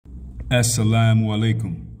Assalamu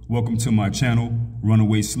alaikum. Welcome to my channel,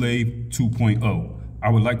 Runaway Slave 2.0. I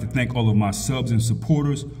would like to thank all of my subs and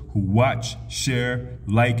supporters who watch, share,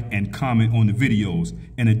 like, and comment on the videos.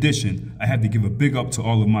 In addition, I have to give a big up to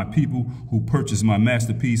all of my people who purchased my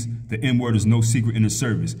masterpiece, The N-Word is No Secret in the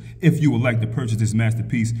Service. If you would like to purchase this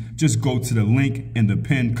masterpiece, just go to the link in the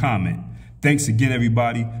pinned comment. Thanks again,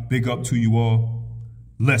 everybody. Big up to you all.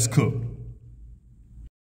 Let's cook.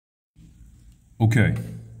 Okay.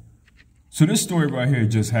 So this story right here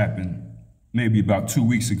just happened maybe about 2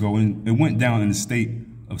 weeks ago, and it went down in the state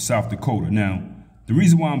of South Dakota. Now, the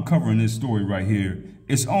reason why I'm covering this story right here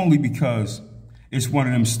is only because it's one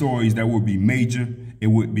of them stories that would be major, it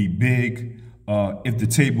would be big if the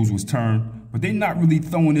tables was turned, but they're not really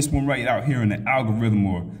throwing this one right out here in the algorithm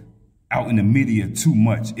or out in the media too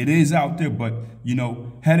much. It is out there, but you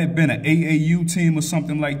know, had it been an AAU team or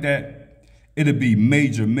something like that, it'd be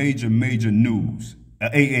major news.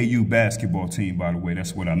 An AAU basketball team, by the way,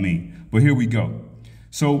 that's what I mean. But here we go.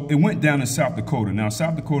 So it went down in South Dakota. Now,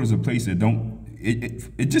 South Dakota is a place that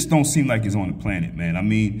it just don't seem like it's on the planet, man. I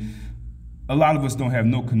mean, a lot of us don't have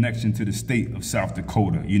no connection to the state of South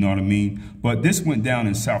Dakota, you know what I mean? But this went down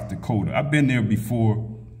in South Dakota. I've been there before.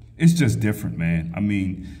 It's just different, man. I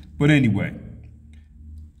mean, but anyway,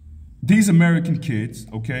 these American kids,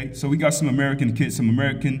 okay? So we got some American kids, some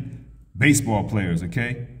American baseball players,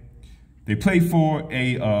 okay? They play for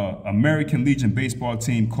a American Legion baseball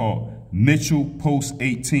team called Mitchell Post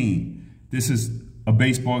 18. This is a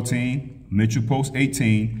baseball team, Mitchell Post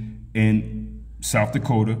 18 in South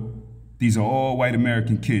Dakota. These are all white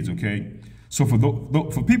American kids, okay? So for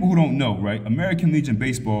people who don't know, right, American Legion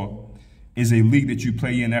baseball is a league that you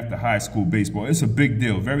play in after high school baseball. It's a big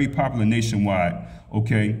deal, very popular nationwide,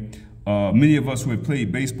 okay? Many of us who have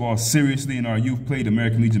played baseball seriously in our youth played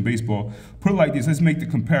American Legion baseball. Put it like this, let's make the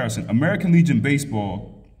comparison. American Legion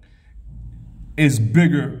baseball is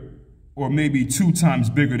bigger or maybe 2 times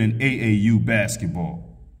bigger than AAU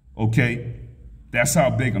basketball, okay? That's how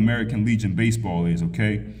big American Legion baseball is,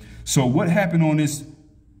 okay? So what happened on this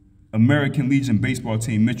American Legion baseball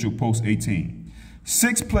team, Mitchell Post 18?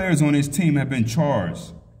 6 players on this team have been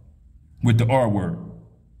charged with the R word,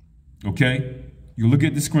 okay? You look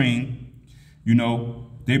at the screen, you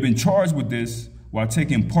know, they've been charged with this while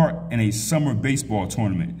taking part in a summer baseball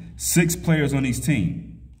tournament. 6 players on this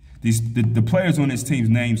team. The players on this team's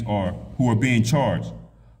names are, who are being charged: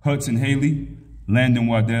 Hudson Haley, Landon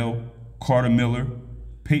Waddell, Carter Miller,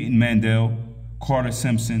 Peyton Mandel, Carter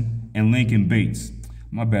Simpson, and Lincoln Bates.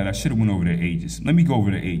 My bad, I should have went over their ages. Let me go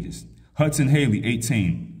over their ages. Hudson Haley,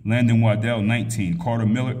 18. Landon Waddell, 19. Carter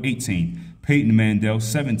Miller, 18. Peyton Mandel,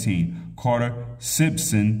 17. Carter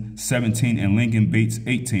Simpson, 17, and Lincoln Bates,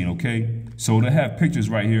 18, okay? So they have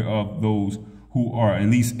pictures right here of those who are at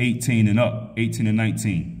least 18 and up, 18 and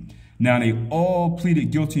 19. Now, they all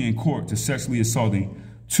pleaded guilty in court to sexually assaulting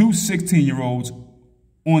 2 16-year-olds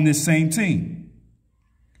on this same team.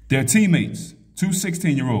 Their teammates, 2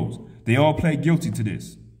 16-year-olds, they all pled guilty to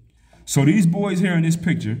this. So these boys here in this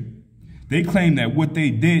picture, they claim that what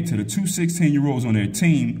they did to the 2 16-year-olds on their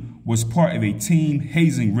team was part of a team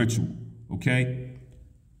hazing ritual. Okay?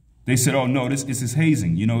 They said, oh, no, this is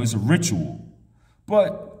hazing. You know, it's a ritual.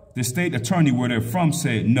 But the state attorney where they're from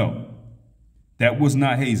said, no, that was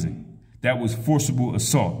not hazing. That was forcible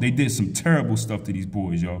assault. They did some terrible stuff to these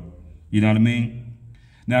boys, y'all. You know what I mean?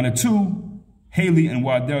 Now, the 2, Haley and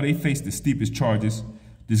Waddell, they faced the steepest charges.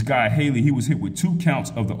 This guy, Haley, he was hit with 2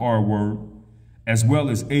 counts of the R word, as well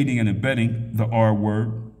as aiding and abetting the R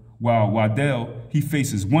word, while Waddell, he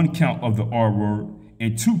faces 1 count of the R word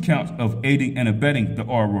and 2 counts of aiding and abetting the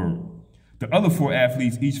R word. The other 4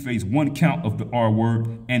 athletes each face 1 count of the R word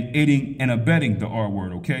and aiding and abetting the R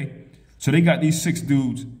word, okay? So they got these 6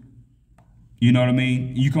 dudes, you know what I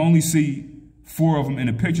mean? You can only see 4 of them in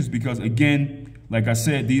the pictures because, again, like I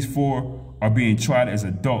said, these 4 are being tried as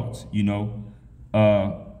adults, you know?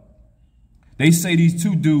 They say these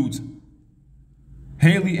 2 dudes,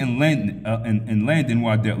 Haley and Landon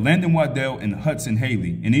Waddell and Hudson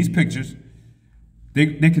Haley, in these pictures,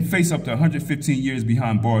 they can face up to 115 years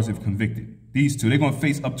behind bars if convicted. These 2, they're going to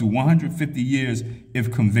face up to 150 years if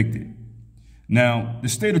convicted. Now, the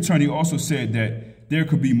state attorney also said that there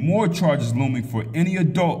could be more charges looming for any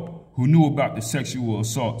adult who knew about the sexual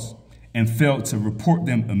assaults and failed to report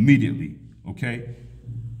them immediately, okay?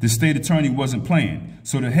 The state attorney wasn't playing.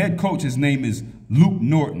 So the head coach, his name is Luke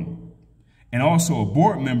Norton, and also a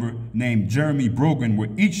board member named Jeremy Brogan were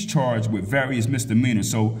each charged with various misdemeanors.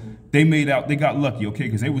 So they got lucky, okay,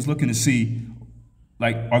 because they was looking to see,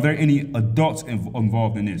 like, are there any adults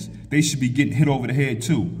involved in this? They should be getting hit over the head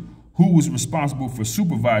too. Who was responsible for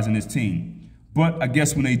supervising this team? But I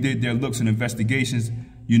guess when they did their looks and investigations,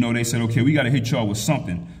 you know, they said, okay, we got to hit y'all with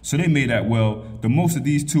something. So they made that, well, the most of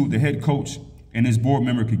these two, the head coach and his board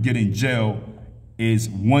member, could get in jail is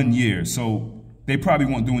 1 year. So they probably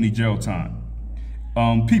won't do any jail time.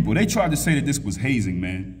 People, they tried to say that this was hazing,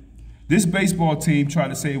 man. This baseball team tried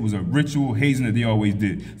to say it was a ritual hazing that they always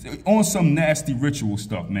did. On some nasty ritual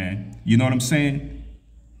stuff, man. You know what I'm saying?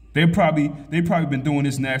 They probably been doing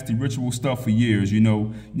this nasty ritual stuff for years, you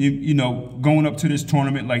know. You know, going up to this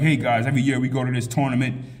tournament, like, hey guys, every year we go to this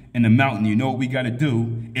tournament in the mountain. You know what we got to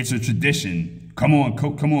do? It's a tradition. Come on,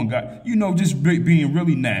 come on, guys. You know, just being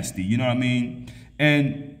really nasty. You know what I mean?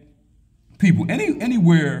 And people,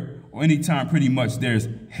 anywhere or anytime, pretty much there's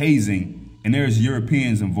hazing and there's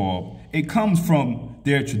Europeans involved. It comes from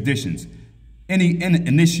their traditions. Any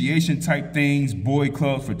initiation type things, boy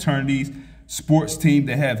clubs, fraternities, sports team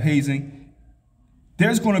that have hazing,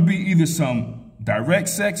 there's going to be either some direct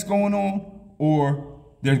sex going on, or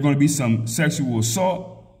there's going to be some sexual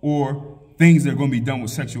assault, or things that are going to be done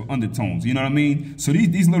with sexual undertones. You know what I mean? So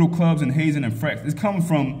these little clubs and hazing and fracks, it's coming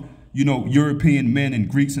from, you know, European men and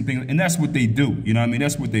Greeks and things, and that's what they do. You know what I mean?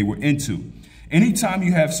 That's what they were into. Anytime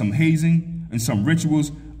you have some hazing and some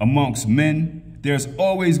rituals amongst men, there's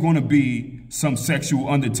always going to be some sexual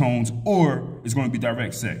undertones, or it's going to be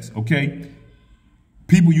direct sex, okay?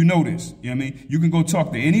 People, you know this, you know what I mean? You can go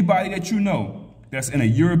talk to anybody that you know that's in a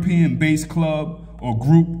European-based club or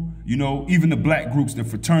group, you know, even the black groups, the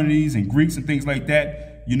fraternities and Greeks and things like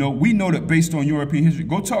that. You know, we know that based on European history.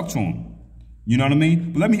 Go talk to them. You know what I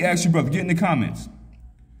mean? But let me ask you, brother, get in the comments.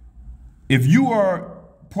 If you are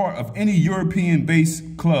part of any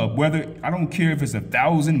European-based club, whether, I don't care if it's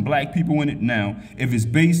 1,000 black people in it now, if it's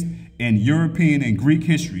based in European and Greek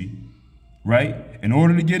history, right? In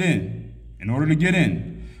order to get in,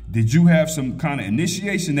 did you have some kind of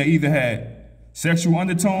initiation that either had sexual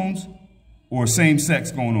undertones or same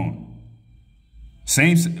sex going on?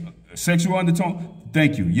 Same sexual undertone?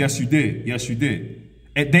 Thank you. Yes, you did. Yes, you did.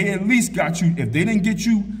 And they at least got you, if they didn't get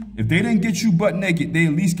you butt naked, they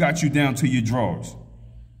at least got you down to your drawers.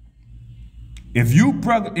 If you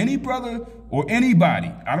brother, any brother or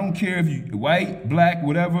anybody, I don't care if you white, black,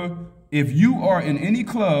 whatever, if you are in any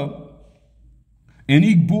club,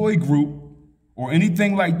 any boy group, or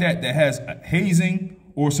anything like that that has hazing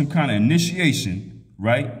or some kind of initiation,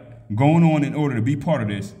 right, going on in order to be part of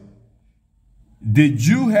this, did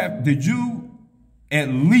you at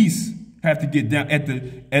least have to get down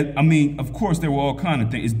I mean, of course there were all kind of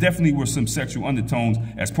things. It definitely were some sexual undertones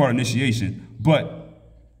as part of initiation, but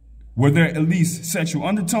were there at least sexual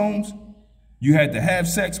undertones? You had to have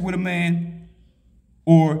sex with a man,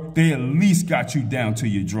 or they at least got you down to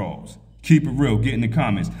your drawers? Keep it real. Get in the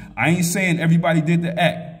comments. I ain't saying everybody did the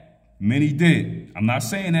act. Many did. I'm not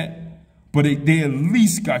saying that. But they at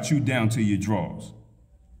least got you down to your drawers.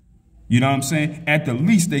 You know what I'm saying? At the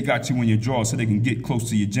least, they got you in your drawers so they can get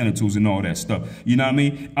close to your genitals and all that stuff. You know what I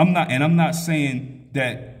mean? I'm not saying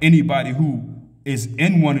that anybody who is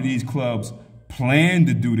in one of these clubs planned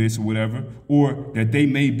to do this or whatever, or that they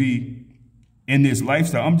may be in this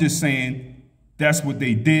lifestyle. I'm just saying that's what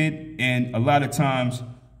they did. And a lot of times,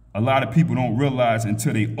 a lot of people don't realize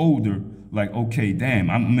until they older, like, okay, damn,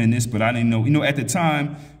 I'm in this, but I didn't know. You know, at the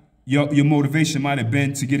time, your motivation might have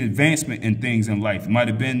been to get advancement in things in life. It might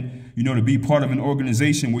have been, you know, to be part of an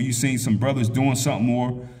organization where you seen some brothers doing something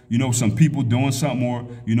more, you know, some people doing something more,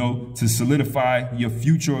 you know, to solidify your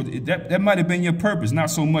future. That might have been your purpose, not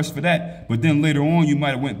so much for that. But then later on, you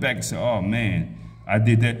might have went back and said, oh, man, I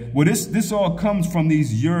did that. Well, this all comes from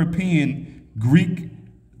these European, Greek,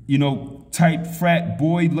 you know, type frat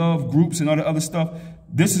boy love groups and all the other stuff.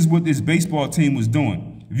 This is what this baseball team was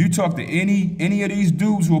doing. If you talk to any of these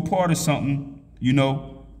dudes who are part of something, you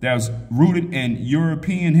know, that was rooted in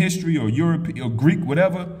European history or European or Greek,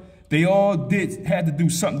 whatever, they all had to do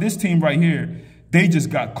something. This team right here, they just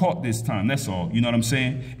got caught this time. That's all. You know what I'm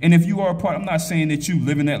saying? And if you are a part, I'm not saying that you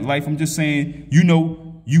living that life. I'm just saying, you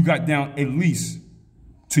know, you got down at least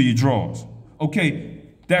to your drawers. Okay.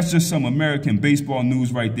 That's just some American baseball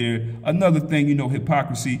news right there. Another thing, you know,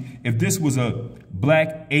 hypocrisy. If this was a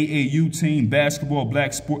black AAU team, basketball,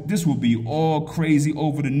 black sport, this would be all crazy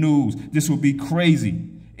over the news. This would be crazy.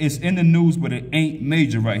 It's in the news, but it ain't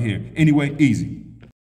major right here. Anyway, easy.